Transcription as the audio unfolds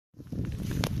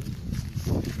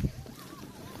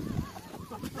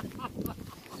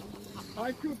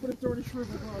I could, but it's already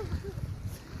shriveled up.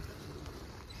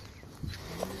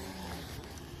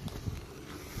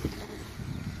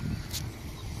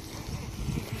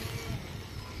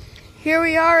 Here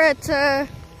we are at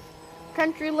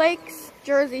Country Lakes,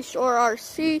 Jersey Shore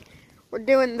RC. We're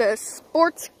doing the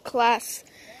sports class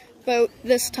boat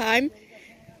this time.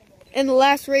 In the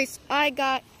last race, I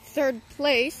got 3rd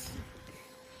place.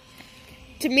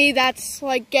 To me, that's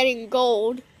like getting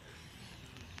gold.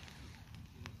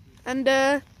 And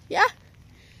yeah,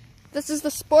 this is the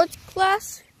sports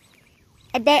class.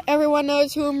 I bet everyone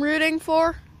knows who I'm rooting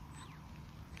for.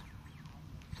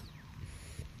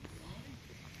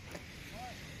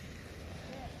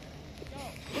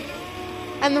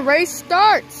 And the race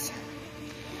starts.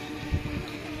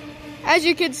 As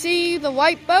you can see, the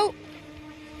white boat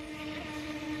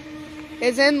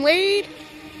is in lead.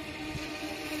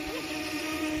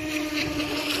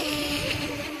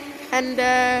 And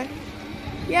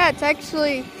yeah, it's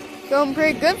actually going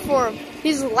pretty good for him.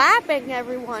 He's lapping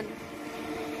everyone.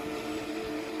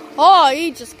 Oh,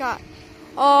 he just got,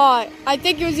 I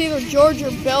think it was either George or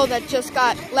Bill that just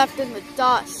got left in the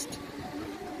dust.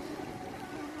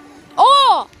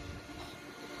 Oh!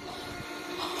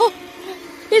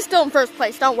 He's still in first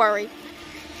place, don't worry.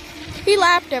 He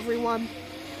lapped everyone.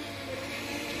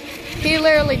 He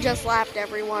literally just lapped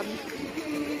everyone.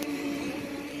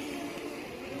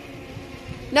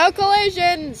 No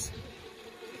collisions!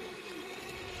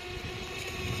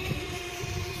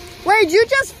 Wait, did you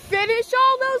just finish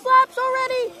all those laps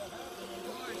already?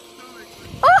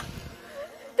 Oh!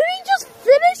 Did he just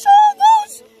finish all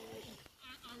those?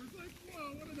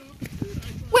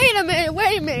 Wait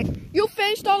a minute. You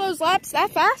finished all those laps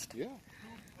that fast? Yeah.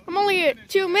 I'm only at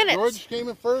 2 minutes. George came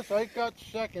in first, I got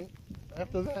second.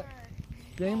 After that,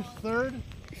 James third.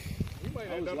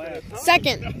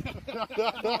 Second.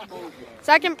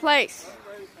 Second place.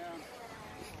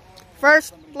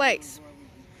 First place.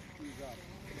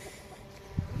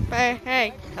 But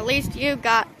hey, at least you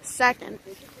got second.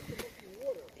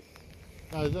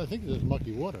 I think there's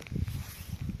mucky water.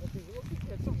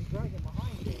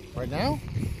 Right now?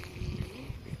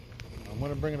 I'm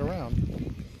going to bring it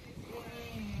around.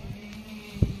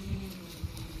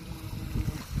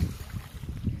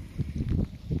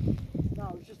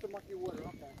 No, it's just the mucky water.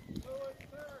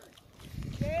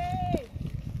 Okay.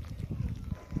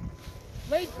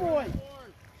 Late boy.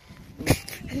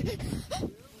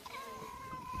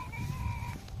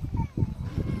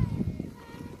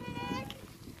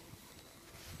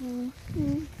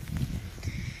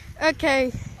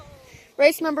 Okay,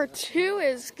 race number 2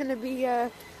 is going to be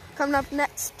coming up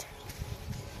next.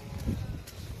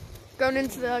 Going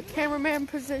into the cameraman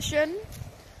position.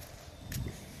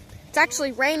 It's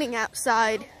actually raining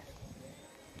outside.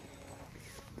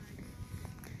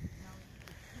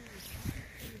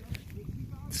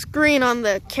 Screen on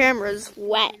the camera's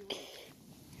wet.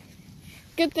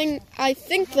 Good thing, I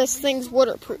think this thing's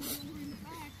waterproof.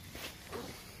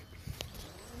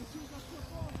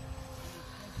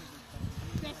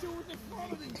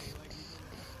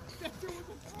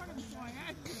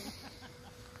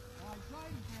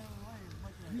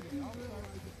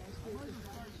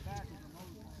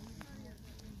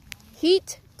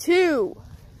 Heat 2.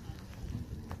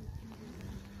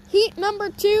 Heat number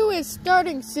 2 is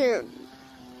starting soon.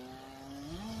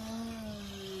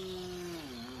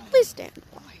 Please stand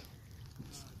by.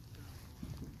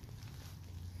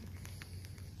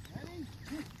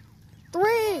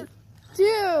 3,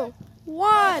 2,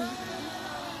 1.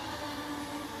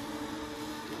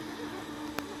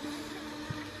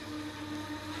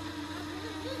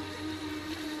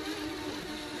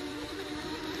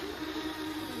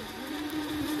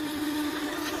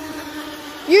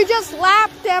 You just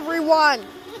lapped everyone.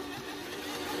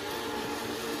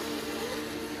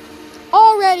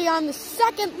 Already on the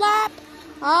second lap.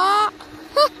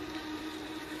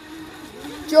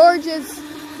 George is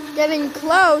getting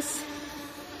close.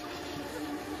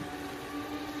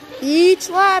 Each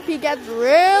lap he gets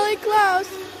really close.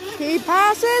 He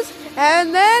passes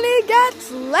and then he gets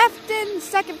left in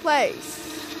second place.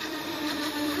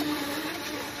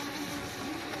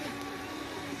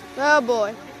 Oh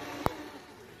boy.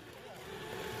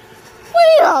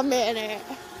 Wait a minute.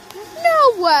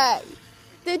 No way.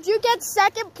 Did you get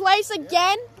second place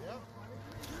again?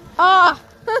 That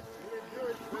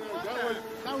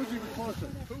was even closer.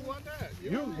 Who won that?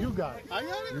 You got it. I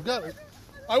got it? You got it.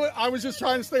 I was just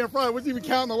trying to stay in front. I wasn't even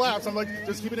counting the laps. I'm like,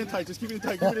 just keep it in tight, just keep it in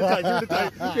tight, keep it in tight, keep it in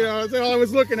tight. You know, that's all I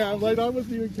was looking at. Like, I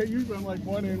wasn't even usually I'm like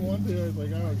 1 in, 1 2. I was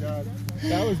like, oh god.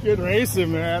 That was good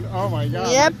racing, man. Oh my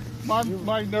god. Yep.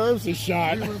 My nerves are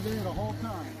shot. You were there the whole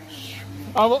time.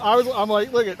 I'm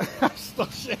like, look at, I'm still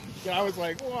shaking. I was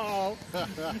like, wow.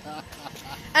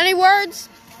 Any words?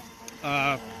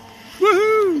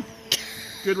 Woohoo!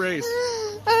 Good race.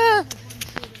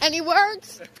 Any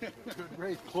words? Good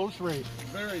race, close race.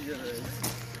 Very good race.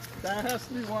 That has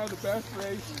to be one of the best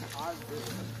races I've been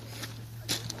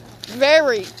in.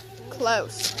 Very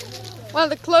close. One of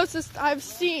the closest I've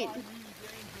seen.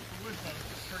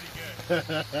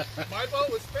 My boat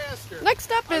was faster.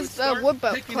 Next up is the wood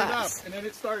boat picking class. it up, and then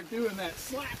it started doing that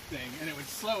slap thing, and it would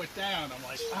slow it down. I'm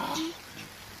like, ah.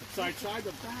 So I tried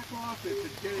to back off it to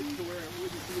get it to where it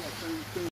wouldn't be a thing.